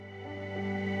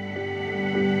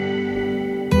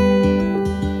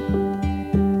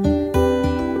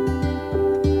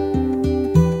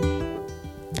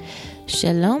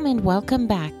Shalom and welcome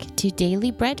back to Daily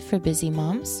Bread for Busy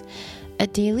Moms, a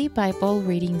daily Bible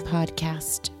reading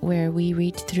podcast where we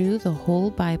read through the whole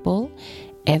Bible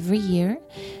every year.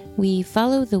 We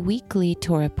follow the weekly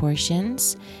Torah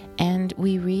portions and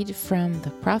we read from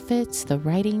the prophets, the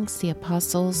writings, the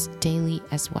apostles daily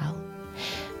as well.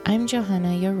 I'm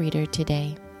Johanna, your reader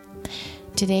today.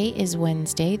 Today is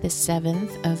Wednesday, the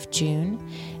 7th of June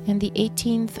and the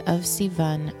 18th of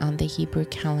Sivan on the Hebrew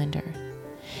calendar.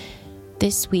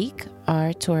 This week,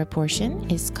 our Torah portion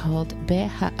is called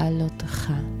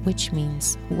Beha'alotcha, which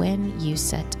means when you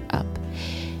set up.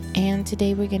 And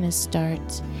today we're going to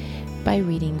start by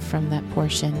reading from that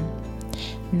portion.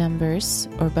 Numbers,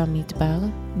 or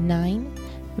Bamidbar, 9,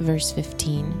 verse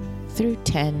 15, through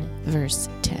 10, verse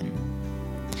 10.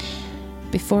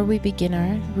 Before we begin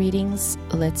our readings,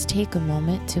 let's take a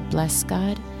moment to bless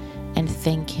God and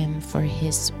thank Him for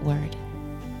His word.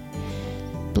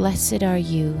 Blessed are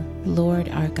you, Lord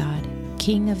our God,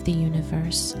 King of the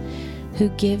universe, who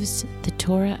gives the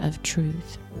Torah of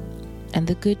truth and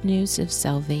the good news of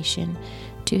salvation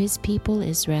to His people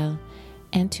Israel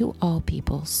and to all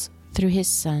peoples through His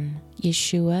Son,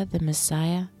 Yeshua the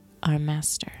Messiah, our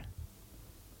Master.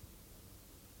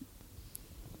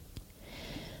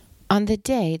 On the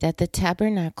day that the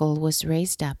tabernacle was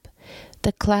raised up,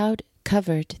 the cloud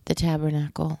covered the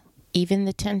tabernacle, even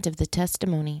the tent of the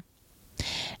testimony.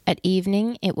 At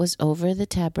evening it was over the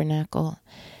tabernacle,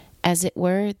 as it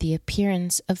were the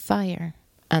appearance of fire,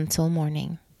 until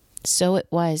morning. So it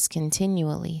was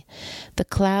continually. The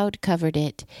cloud covered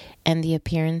it, and the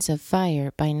appearance of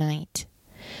fire by night.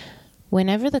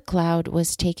 Whenever the cloud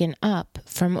was taken up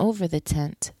from over the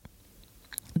tent,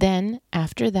 then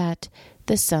after that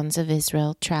the sons of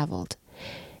Israel traveled,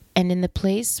 and in the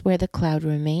place where the cloud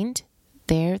remained,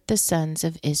 there the sons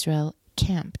of Israel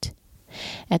camped.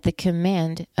 At the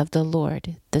command of the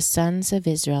Lord, the sons of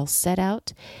Israel set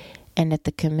out, and at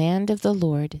the command of the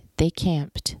Lord they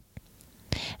camped.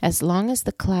 As long as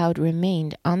the cloud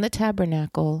remained on the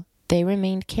tabernacle, they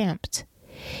remained camped.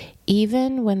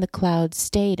 Even when the cloud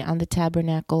stayed on the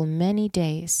tabernacle many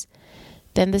days,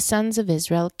 then the sons of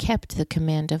Israel kept the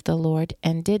command of the Lord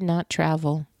and did not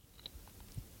travel.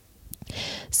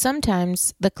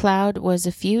 Sometimes the cloud was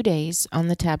a few days on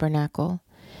the tabernacle.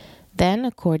 Then,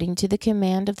 according to the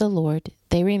command of the Lord,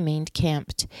 they remained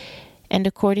camped, and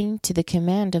according to the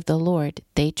command of the Lord,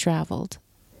 they traveled.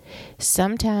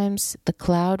 Sometimes the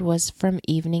cloud was from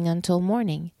evening until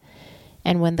morning,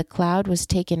 and when the cloud was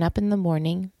taken up in the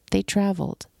morning, they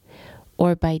traveled,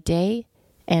 or by day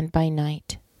and by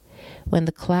night. When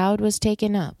the cloud was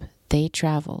taken up, they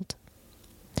traveled.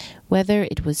 Whether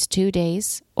it was 2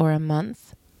 days, or a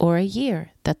month, or a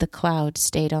year that the cloud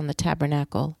stayed on the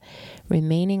tabernacle,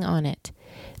 remaining on it,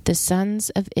 the sons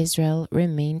of Israel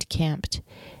remained camped,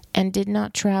 and did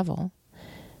not travel.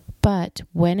 But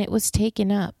when it was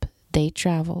taken up, they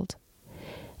traveled.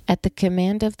 At the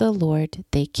command of the Lord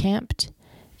they camped,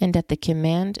 and at the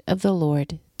command of the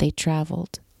Lord they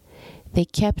traveled. They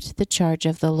kept the charge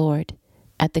of the Lord,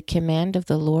 at the command of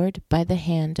the Lord by the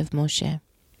hand of Moshe.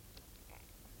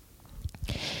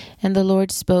 And the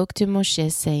Lord spoke to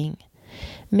Moshe, saying,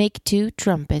 Make 2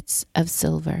 trumpets of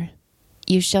silver.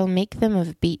 You shall make them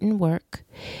of beaten work.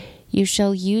 You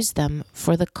shall use them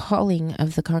for the calling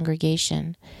of the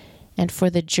congregation, and for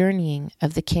the journeying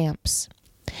of the camps.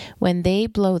 When they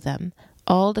blow them,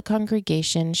 all the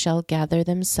congregation shall gather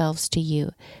themselves to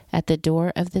you at the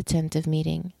door of the tent of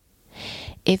meeting.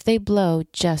 If they blow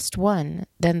just one,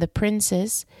 then the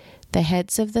princes, the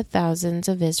heads of the thousands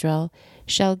of Israel,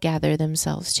 shall gather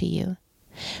themselves to you.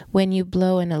 When you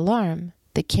blow an alarm,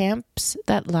 the camps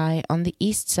that lie on the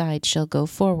east side shall go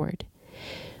forward.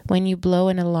 When you blow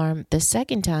an alarm the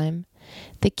second time,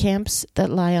 the camps that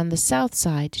lie on the south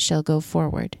side shall go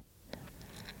forward.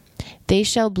 They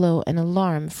shall blow an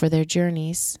alarm for their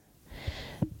journeys.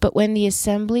 But when the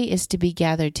assembly is to be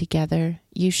gathered together,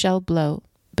 you shall blow,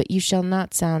 but you shall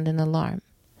not sound an alarm.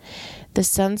 The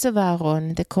sons of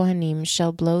Aaron, the Kohanim,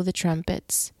 shall blow the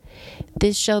trumpets.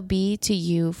 This shall be to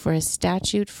you for a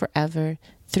statute forever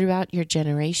throughout your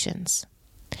generations.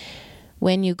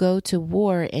 When you go to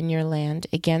war in your land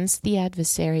against the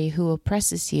adversary who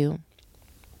oppresses you,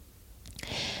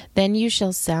 then you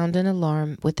shall sound an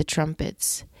alarm with the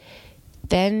trumpets.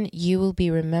 Then you will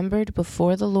be remembered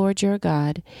before the Lord your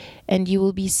God, and you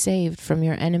will be saved from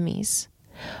your enemies.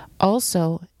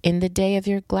 Also, in the day of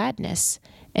your gladness,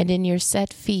 and in your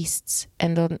set feasts,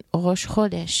 and on Rosh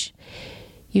Chodesh,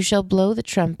 you shall blow the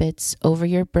trumpets over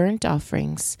your burnt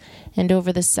offerings, and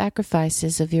over the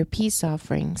sacrifices of your peace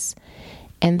offerings,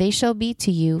 and they shall be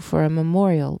to you for a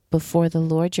memorial before the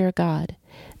Lord your God.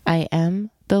 I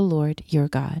am the Lord your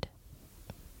God.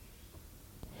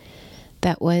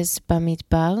 That was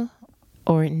Bamidbar,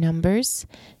 or Numbers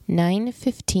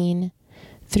 9:15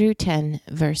 through 10,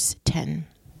 verse 10.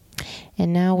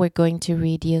 And now we're going to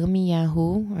read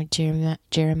Yirmiyahu, or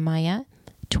Jeremiah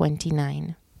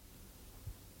 29.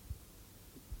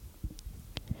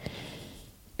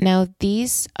 Now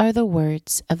these are the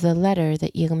words of the letter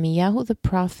that Yirmiyahu the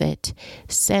prophet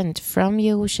sent from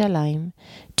Jerusalem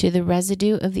to the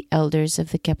residue of the elders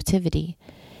of the captivity,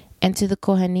 and to the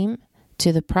Kohanim,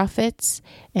 to the prophets,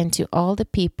 and to all the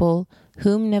people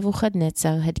whom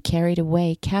Nebuchadnezzar had carried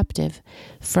away captive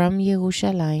from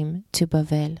Jerusalem to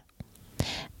Bavel.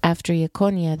 After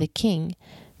Jeconiah the king,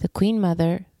 the queen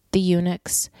mother, the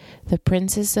eunuchs, the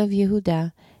princes of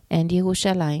Yehudah and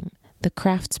Jerusalem, the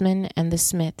craftsmen and the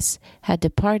smiths had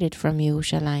departed from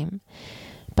Jerusalem,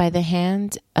 by the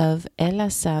hand of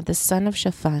Elasah the son of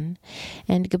Shaphan,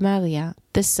 and Gemariah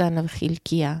the son of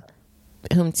Hilkiah,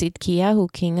 whom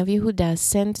Tzidkiyahu king of Yehudah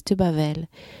sent to Bavel,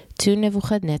 to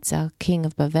Nebuchadnezzar king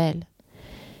of Bavel.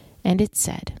 And it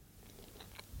said,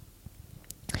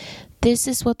 This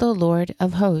is what the Lord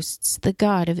of hosts, the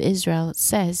God of Israel,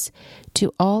 says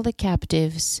to all the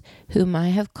captives whom I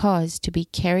have caused to be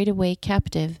carried away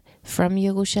captive from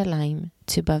Jerusalem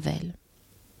to Bavel.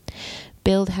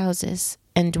 Build houses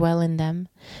and dwell in them,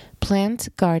 plant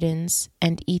gardens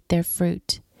and eat their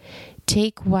fruit.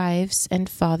 Take wives and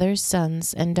father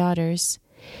sons and daughters.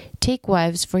 Take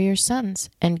wives for your sons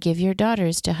and give your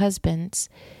daughters to husbands,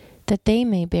 that they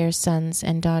may bear sons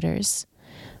and daughters.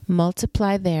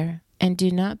 Multiply there and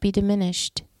do not be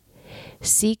diminished.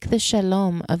 Seek the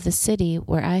shalom of the city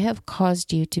where I have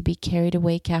caused you to be carried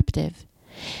away captive,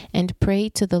 and pray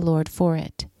to the Lord for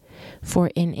it, for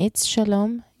in its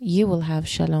shalom you will have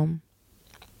shalom.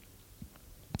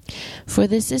 For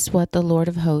this is what the Lord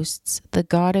of hosts, the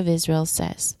God of Israel,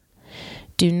 says,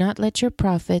 Do not let your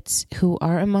prophets who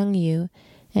are among you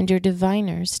and your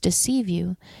diviners deceive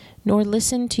you, nor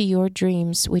listen to your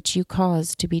dreams which you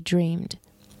cause to be dreamed.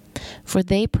 For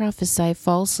they prophesy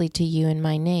falsely to you in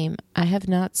my name. I have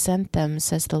not sent them,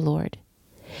 says the Lord.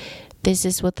 This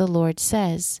is what the Lord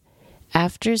says.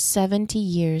 After 70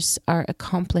 years are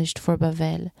accomplished for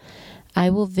Bavel, I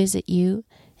will visit you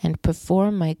and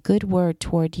perform my good word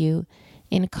toward you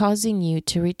in causing you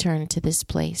to return to this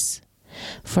place.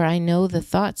 For I know the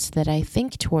thoughts that I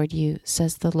think toward you,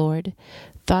 says the Lord,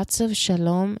 thoughts of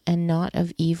shalom and not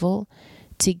of evil,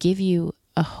 to give you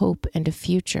a hope and a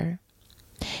future.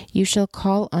 You shall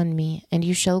call on me, and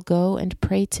you shall go and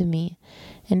pray to me,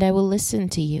 and I will listen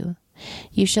to you.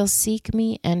 You shall seek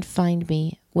me and find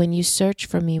me when you search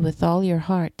for me with all your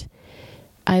heart.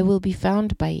 I will be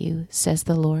found by you, says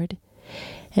the Lord.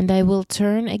 And I will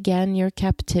turn again your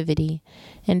captivity,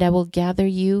 and I will gather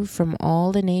you from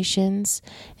all the nations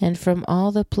and from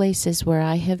all the places where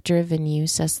I have driven you,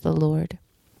 says the Lord.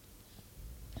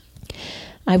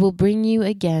 I will bring you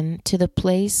again to the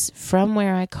place from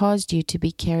where I caused you to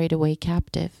be carried away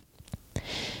captive.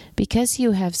 Because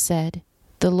you have said,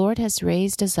 The Lord has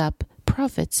raised us up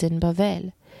prophets in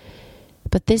Bavel.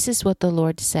 But this is what the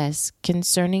Lord says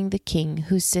concerning the king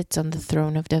who sits on the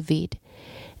throne of David,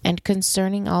 and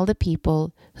concerning all the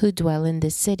people who dwell in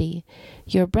this city,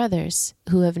 your brothers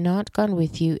who have not gone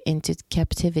with you into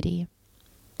captivity.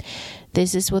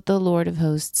 This is what the Lord of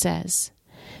hosts says.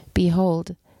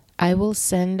 Behold, I will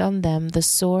send on them the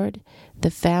sword, the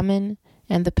famine,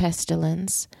 and the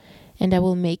pestilence, and I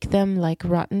will make them like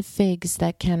rotten figs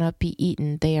that cannot be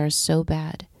eaten, they are so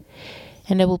bad.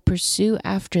 And I will pursue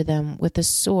after them with the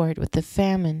sword, with the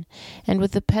famine, and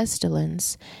with the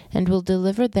pestilence, and will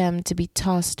deliver them to be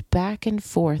tossed back and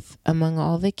forth among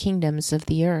all the kingdoms of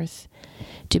the earth,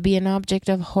 to be an object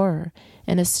of horror,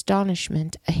 an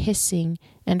astonishment, a hissing,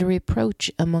 and a reproach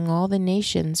among all the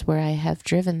nations where I have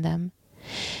driven them.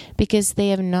 Because they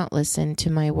have not listened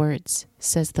to my words,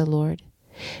 says the Lord,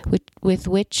 with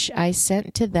which I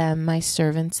sent to them my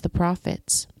servants the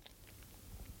prophets,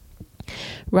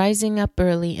 rising up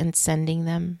early and sending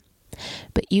them.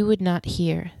 But you would not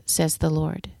hear, says the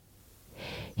Lord.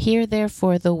 Hear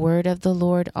therefore the word of the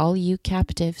Lord, all you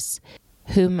captives,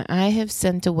 whom I have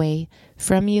sent away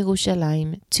from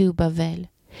Jerusalem to Bavel.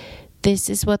 This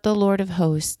is what the Lord of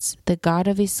hosts, the God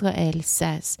of Israel,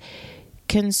 says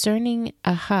concerning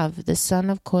Ahav the son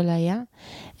of Kolaiah,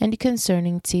 and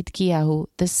concerning Tzidkiyahu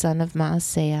the son of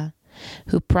Maaseiah,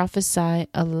 who prophesy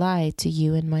a lie to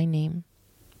you in my name.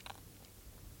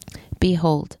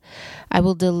 Behold, I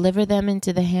will deliver them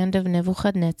into the hand of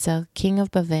Nebuchadnezzar, king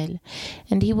of Bavel,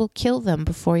 and he will kill them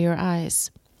before your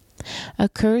eyes. A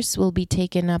curse will be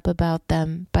taken up about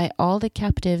them by all the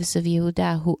captives of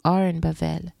Yehudah who are in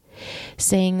Bavel.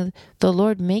 saying, The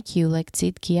Lord make you like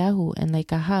Tzidkiyahu and like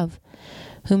Ahav,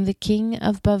 whom the king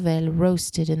of Bavel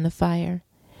roasted in the fire,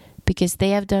 because they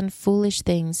have done foolish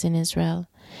things in Israel,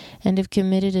 and have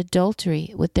committed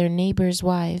adultery with their neighbors'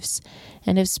 wives,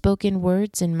 and have spoken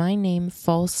words in my name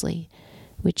falsely,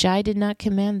 which I did not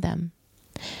command them.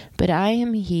 But I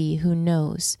am he who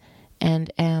knows,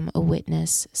 and am a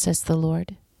witness, says the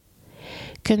Lord.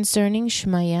 Concerning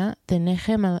Shmaiah the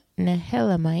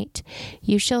Nehelamite,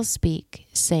 you shall speak,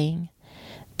 saying,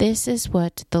 This is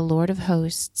what the Lord of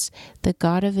hosts, the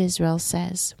God of Israel,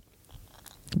 says.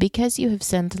 Because you have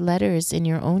sent letters in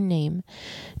your own name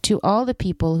to all the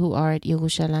people who are at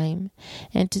Yerushalayim,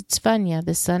 and to Tzvania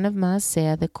the son of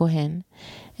Maaseiah the Kohen,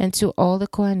 and to all the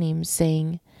Kohanim,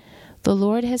 saying, The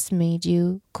Lord has made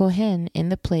you Kohen in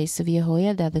the place of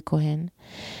Jehoiada the Kohen,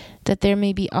 that there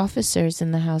may be officers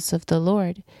in the house of the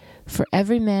Lord, for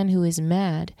every man who is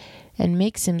mad and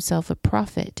makes himself a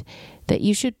prophet, that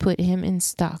you should put him in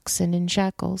stocks and in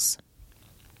shackles.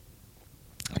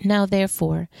 Now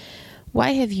therefore,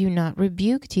 why have you not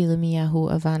rebuked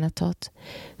Yirmiyahu of Anatot,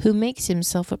 who makes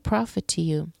himself a prophet to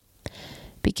you?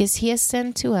 Because he has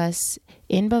sent to us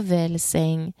in Bavel,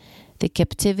 saying, The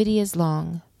captivity is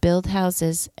long, build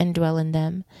houses and dwell in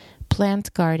them,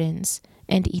 plant gardens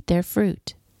and eat their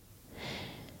fruit.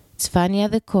 Tzvania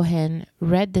the Kohen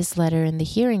read this letter in the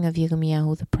hearing of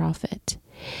Yirmiyahu the prophet.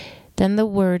 Then the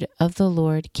word of the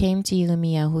Lord came to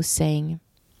Yirmiyahu, saying,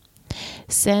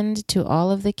 Send to all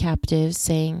of the captives,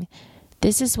 saying,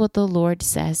 This is what the Lord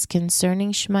says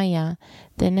concerning Shmaiah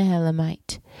the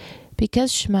Nehelamite.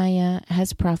 Because Shmaiah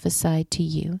has prophesied to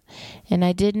you, and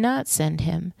I did not send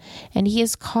him, and he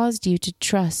has caused you to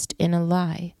trust in a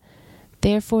lie.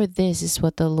 Therefore this is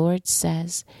what the Lord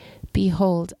says,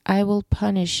 Behold, I will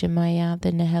punish Shemaiah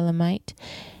the Nehelamite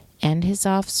and his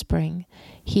offspring.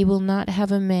 He will not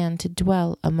have a man to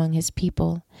dwell among his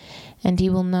people, and he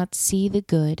will not see the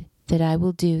good that I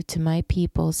will do to my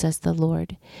people, says the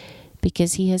Lord,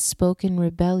 because he has spoken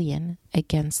rebellion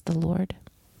against the Lord.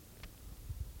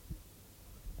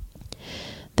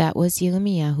 That was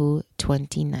Yirmiyahu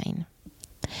 29.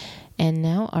 And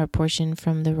now our portion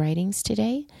from the writings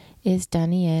today is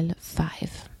Daniel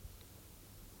 5.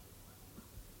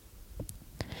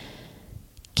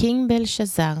 King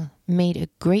Belshazzar made a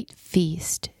great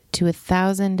feast to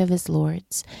 1,000 of his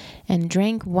lords, and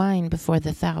drank wine before the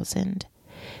 1,000.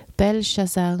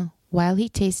 Belshazzar, while he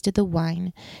tasted the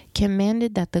wine,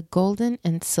 commanded that the golden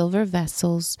and silver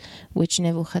vessels which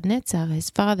Nebuchadnezzar his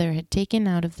father had taken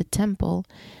out of the temple,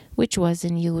 which was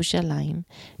in Jerusalem,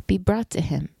 be brought to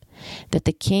him, that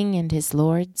the king and his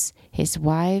lords, his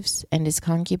wives, and his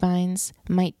concubines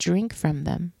might drink from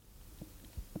them.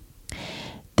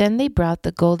 Then they brought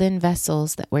the golden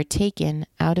vessels that were taken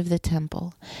out of the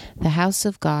temple, the house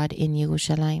of God in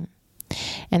Jerusalem.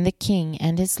 And the king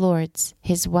and his lords,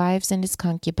 his wives and his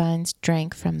concubines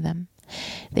drank from them.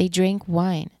 They drank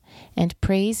wine, and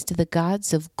praised the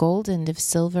gods of gold and of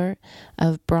silver,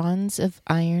 of bronze, of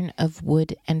iron, of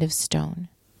wood, and of stone.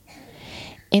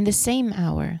 In the same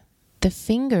hour, the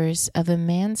fingers of a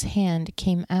man's hand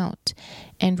came out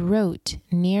and wrote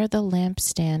near the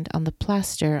lampstand on the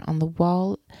plaster on the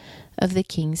wall of the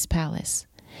king's palace.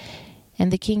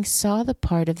 And the king saw the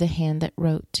part of the hand that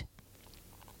wrote.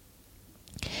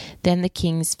 Then the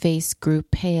king's face grew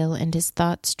pale, and his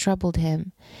thoughts troubled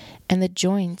him, and the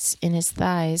joints in his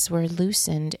thighs were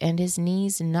loosened, and his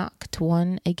knees knocked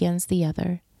one against the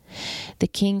other. The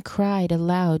king cried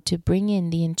aloud to bring in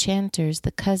the enchanters,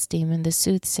 the Kasdim, and the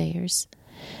soothsayers.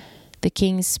 The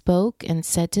king spoke and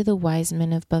said to the wise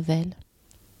men of Bavel,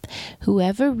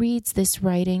 Whoever reads this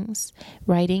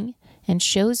writing and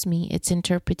shows me its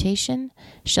interpretation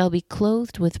shall be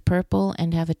clothed with purple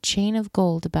and have a chain of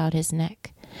gold about his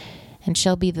neck, and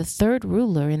shall be the third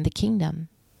ruler in the kingdom.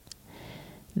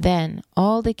 Then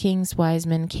all the king's wise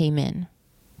men came in,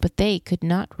 but they could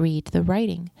not read the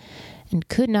writing, and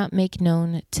could not make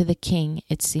known to the king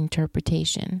its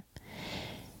interpretation.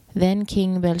 Then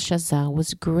King Belshazzar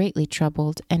was greatly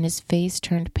troubled, and his face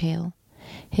turned pale.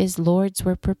 His lords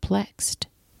were perplexed.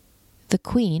 The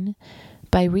queen,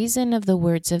 by reason of the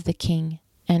words of the king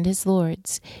and his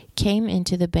lords, came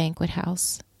into the banquet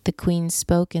house. The queen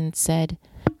spoke and said,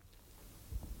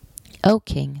 O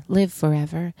king, live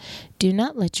forever. Do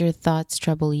not let your thoughts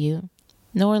trouble you,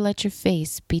 nor let your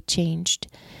face be changed.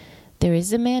 There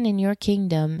is a man in your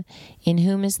kingdom in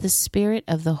whom is the spirit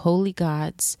of the holy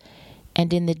gods,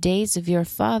 and in the days of your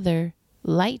father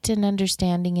light and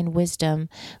understanding and wisdom,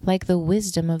 like the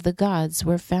wisdom of the gods,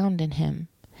 were found in him.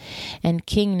 And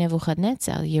King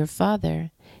Nebuchadnezzar, your father,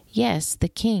 Yes, the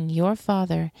king, your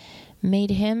father,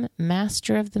 made him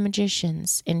master of the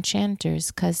magicians,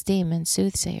 enchanters, kasdim, and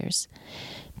soothsayers,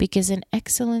 because an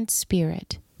excellent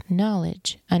spirit,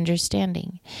 knowledge,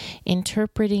 understanding,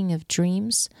 interpreting of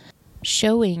dreams,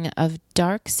 showing of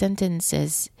dark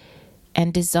sentences,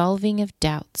 and dissolving of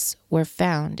doubts were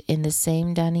found in the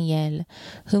same Daniel,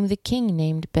 whom the king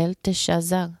named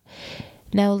Belteshazzar.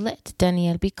 Now let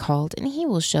Daniel be called, and he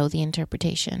will show the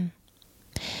interpretation.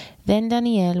 Then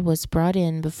Daniel was brought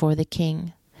in before the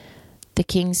king. The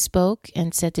king spoke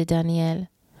and said to Daniel,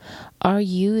 Are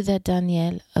you that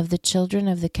Daniel of the children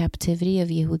of the captivity of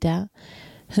Yehudah,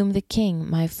 whom the king,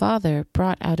 my father,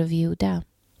 brought out of Yehudah?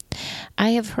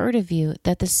 I have heard of you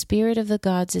that the spirit of the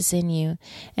gods is in you,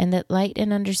 and that light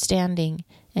and understanding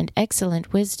and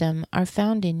excellent wisdom are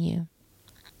found in you.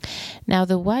 Now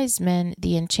the wise men,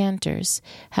 the enchanters,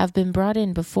 have been brought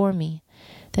in before me,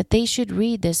 that they should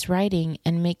read this writing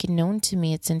and make known to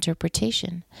me its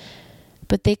interpretation.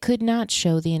 But they could not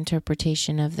show the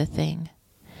interpretation of the thing.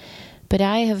 But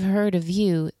I have heard of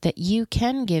you that you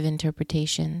can give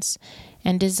interpretations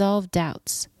and dissolve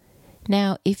doubts.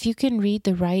 Now, if you can read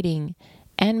the writing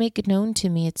and make known to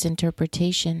me its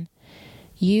interpretation,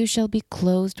 you shall be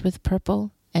clothed with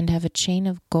purple and have a chain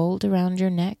of gold around your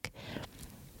neck,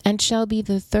 and shall be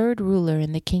the third ruler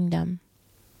in the kingdom.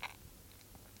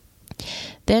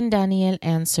 Then Daniel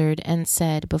answered and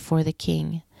said before the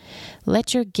king,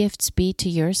 Let your gifts be to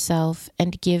yourself,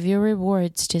 and give your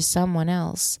rewards to someone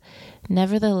else.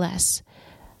 Nevertheless,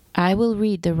 I will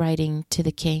read the writing to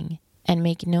the king, and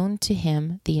make known to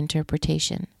him the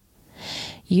interpretation.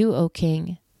 You, O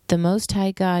king, the Most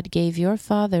High God gave your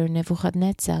father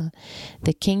Nebuchadnezzar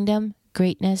the kingdom,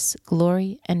 greatness,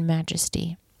 glory, and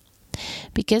majesty.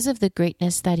 Because of the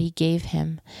greatness that he gave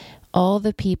him, all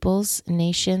the peoples,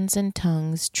 nations, and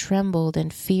tongues trembled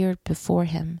and feared before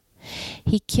him.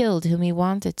 He killed whom he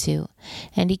wanted to,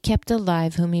 and he kept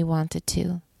alive whom he wanted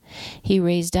to. He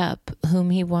raised up whom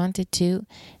he wanted to,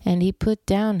 and he put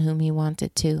down whom he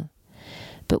wanted to.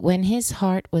 But when his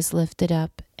heart was lifted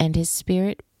up, and his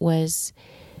spirit was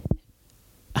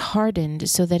hardened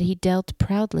so that he dealt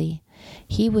proudly,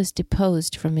 he was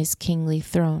deposed from his kingly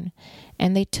throne,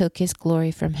 and they took his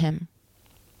glory from him.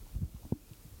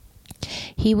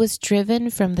 He was driven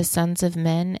from the sons of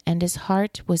men, and his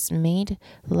heart was made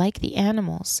like the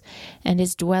animals, and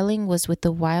his dwelling was with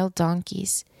the wild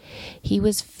donkeys. He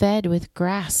was fed with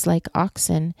grass like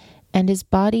oxen, and his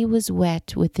body was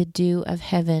wet with the dew of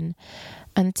heaven,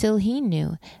 until he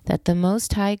knew that the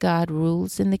Most High God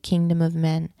rules in the kingdom of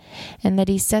men, and that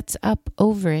he sets up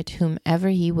over it whomever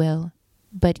he will.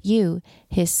 But you,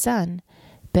 his son,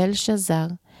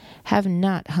 Belshazzar, have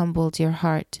not humbled your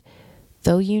heart,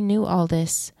 though you knew all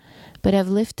this, but have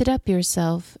lifted up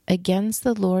yourself against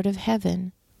the Lord of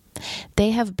heaven.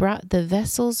 They have brought the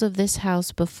vessels of this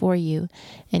house before you,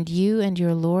 and you and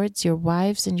your lords, your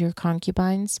wives, and your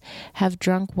concubines have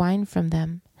drunk wine from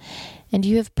them. And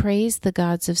you have praised the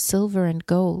gods of silver and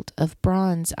gold, of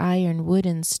bronze, iron, wood,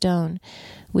 and stone,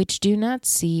 which do not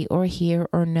see or hear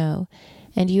or know,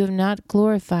 and you have not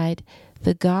glorified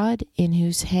the God in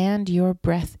whose hand your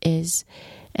breath is,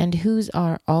 and whose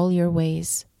are all your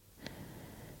ways.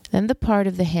 Then the part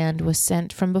of the hand was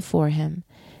sent from before him,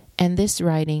 and this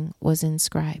writing was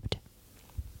inscribed.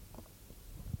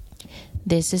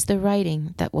 This is the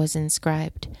writing that was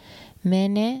inscribed: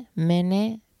 Mene,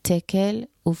 Mene, Tekel,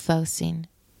 Upharsin.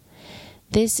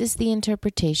 This is the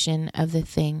interpretation of the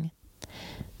thing.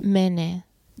 Mene,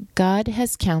 God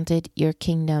has counted your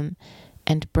kingdom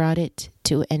and brought it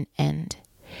to an end.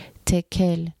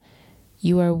 Tekel,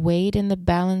 you are weighed in the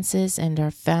balances and are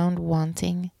found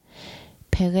wanting.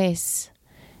 Peres,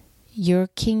 your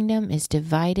kingdom is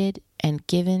divided and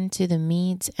given to the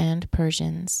Medes and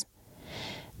Persians.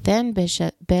 Then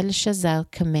Belshazzar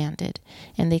commanded,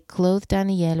 and they clothed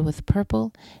Daniel with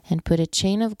purple, and put a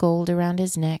chain of gold around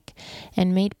his neck,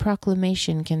 and made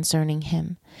proclamation concerning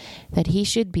him, that he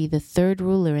should be the third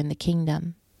ruler in the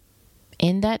kingdom.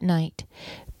 In that night,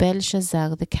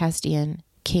 Belshazzar the Chaldean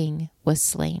king was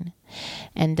slain,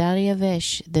 and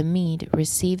Dariavesh the Mede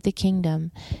received the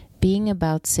kingdom, being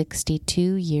about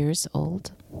 62 years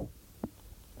old.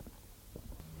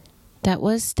 That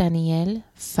was Daniel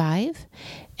 5,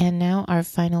 and now our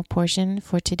final portion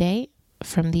for today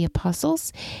from the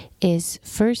Apostles is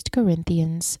 1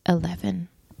 Corinthians 11.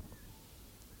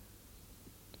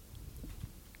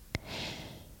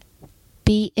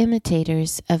 Be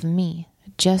imitators of me,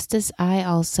 just as I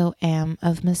also am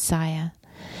of Messiah.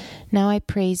 Now I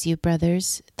praise you,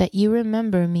 brothers, that you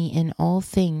remember me in all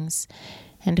things,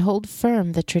 and hold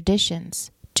firm the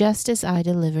traditions, just as I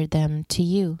delivered them to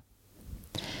you.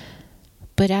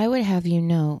 But I would have you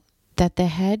know that the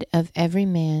head of every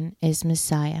man is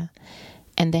Messiah,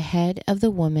 and the head of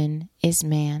the woman is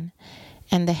man,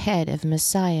 and the head of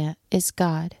Messiah is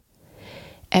God.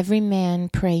 Every man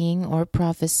praying or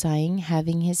prophesying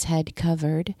having his head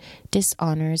covered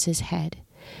dishonors his head.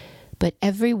 But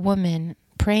every woman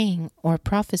praying or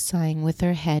prophesying with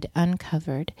her head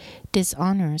uncovered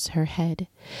dishonors her head,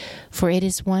 for it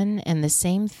is one and the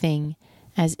same thing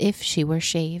as if she were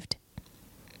shaved.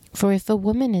 For if a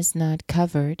woman is not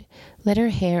covered, let her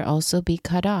hair also be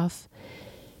cut off.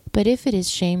 But if it is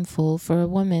shameful for a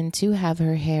woman to have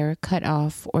her hair cut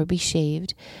off or be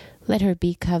shaved, let her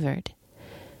be covered.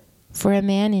 For a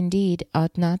man indeed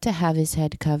ought not to have his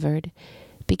head covered,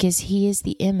 because he is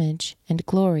the image and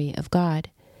glory of God.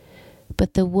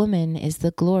 But the woman is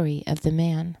the glory of the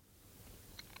man.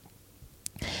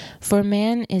 For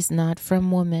man is not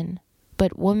from woman,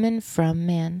 but woman from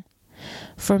man.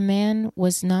 For man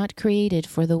was not created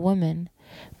for the woman,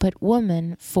 but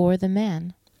woman for the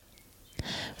man.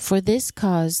 For this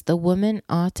cause the woman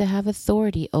ought to have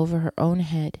authority over her own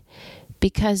head,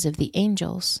 because of the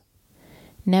angels.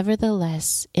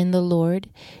 Nevertheless, in the Lord,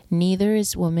 neither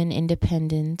is woman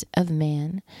independent of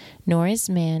man, nor is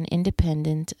man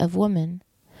independent of woman.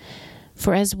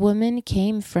 For as woman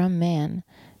came from man,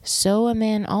 so a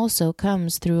man also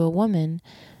comes through a woman,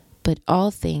 but all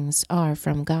things are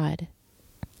from God.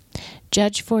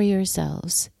 Judge for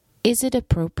yourselves. Is it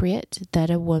appropriate that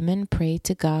a woman pray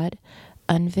to God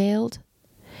unveiled?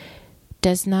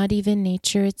 Does not even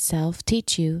nature itself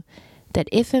teach you that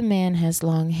if a man has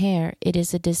long hair, it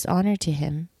is a dishonor to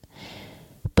him?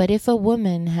 But if a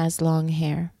woman has long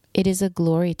hair, it is a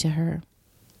glory to her.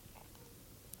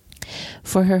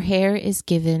 For her hair is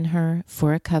given her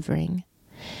for a covering.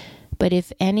 But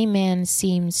if any man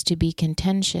seems to be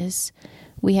contentious,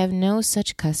 we have no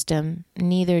such custom,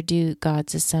 neither do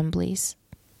God's assemblies.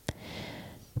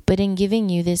 But in giving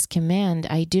you this command,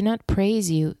 I do not praise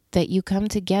you that you come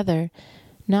together,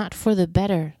 not for the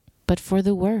better, but for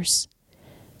the worse.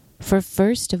 For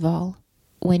first of all,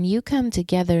 when you come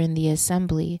together in the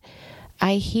assembly,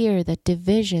 I hear that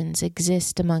divisions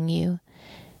exist among you,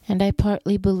 and I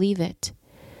partly believe it.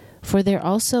 For there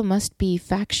also must be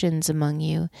factions among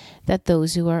you, that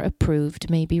those who are approved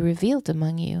may be revealed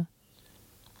among you.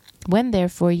 When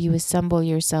therefore you assemble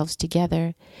yourselves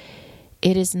together,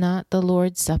 it is not the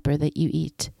Lord's supper that you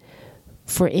eat.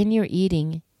 For in your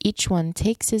eating, each one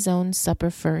takes his own supper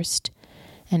first,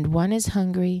 and one is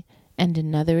hungry, and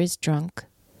another is drunk.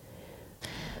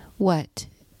 What?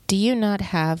 Do you not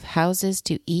have houses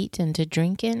to eat and to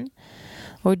drink in?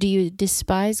 Or do you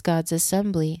despise God's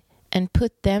assembly, and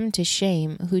put them to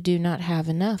shame who do not have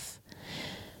enough?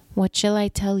 What shall I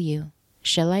tell you?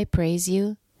 Shall I praise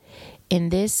you? In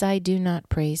this I do not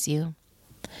praise you.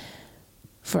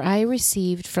 For I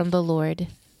received from the Lord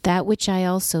that which I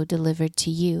also delivered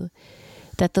to you,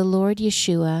 that the Lord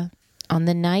Yeshua, on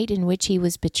the night in which he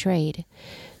was betrayed,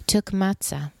 took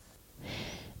matzah.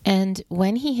 And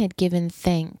when he had given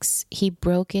thanks, he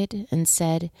broke it and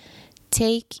said,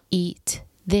 "Take, eat,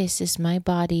 this is my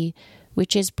body,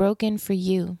 which is broken for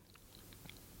you.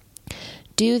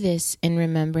 Do this in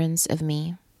remembrance of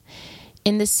me."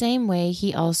 In the same way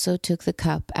he also took the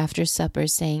cup after supper,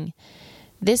 saying,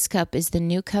 "This cup is the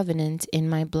new covenant in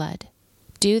my blood.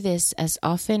 Do this as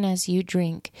often as you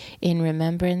drink in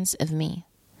remembrance of me.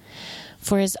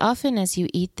 For as often as you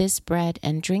eat this bread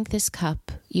and drink this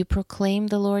cup, you proclaim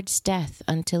the Lord's death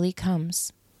until he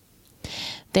comes.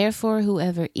 Therefore,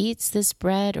 whoever eats this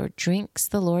bread or drinks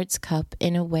the Lord's cup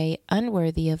in a way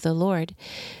unworthy of the Lord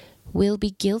will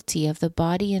be guilty of the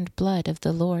body and blood of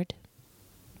the Lord.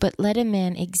 But let a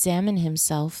man examine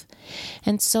himself,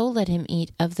 and so let him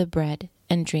eat of the bread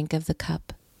and drink of the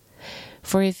cup.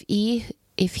 For if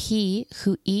he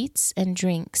who eats and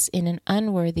drinks in an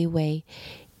unworthy way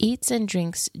eats and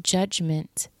drinks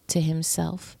judgment to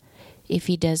himself, if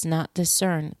he does not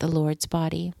discern the Lord's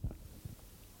body.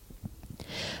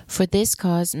 For this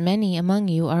cause many among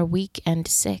you are weak and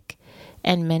sick,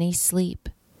 and many sleep.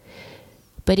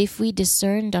 But if we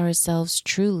discerned ourselves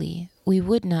truly, we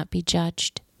would not be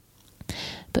judged.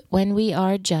 But when we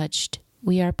are judged,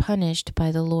 we are punished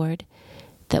by the Lord,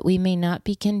 that we may not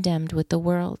be condemned with the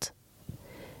world.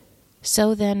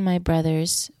 So then, my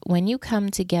brothers, when you come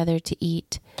together to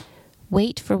eat,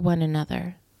 wait for one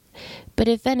another. But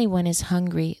if anyone is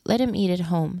hungry, let him eat at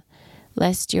home,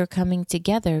 lest your coming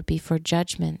together be for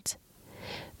judgment.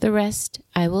 The rest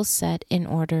I will set in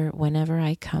order whenever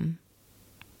I come.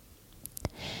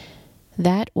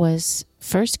 That was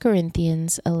 1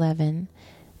 Corinthians 11,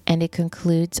 And it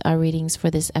concludes our readings for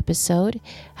this episode.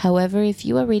 However, if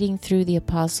you are reading through the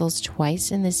Apostles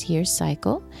twice in this year's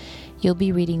cycle, you'll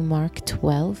be reading Mark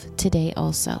 12 today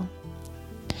also.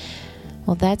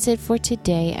 Well, that's it for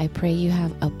today. I pray you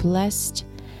have a blessed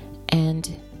and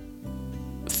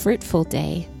fruitful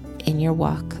day in your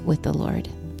walk with the Lord.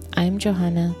 I'm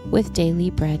Johanna with Daily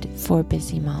Bread for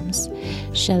Busy Moms.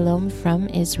 Shalom from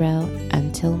Israel.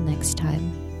 Until next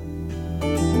time.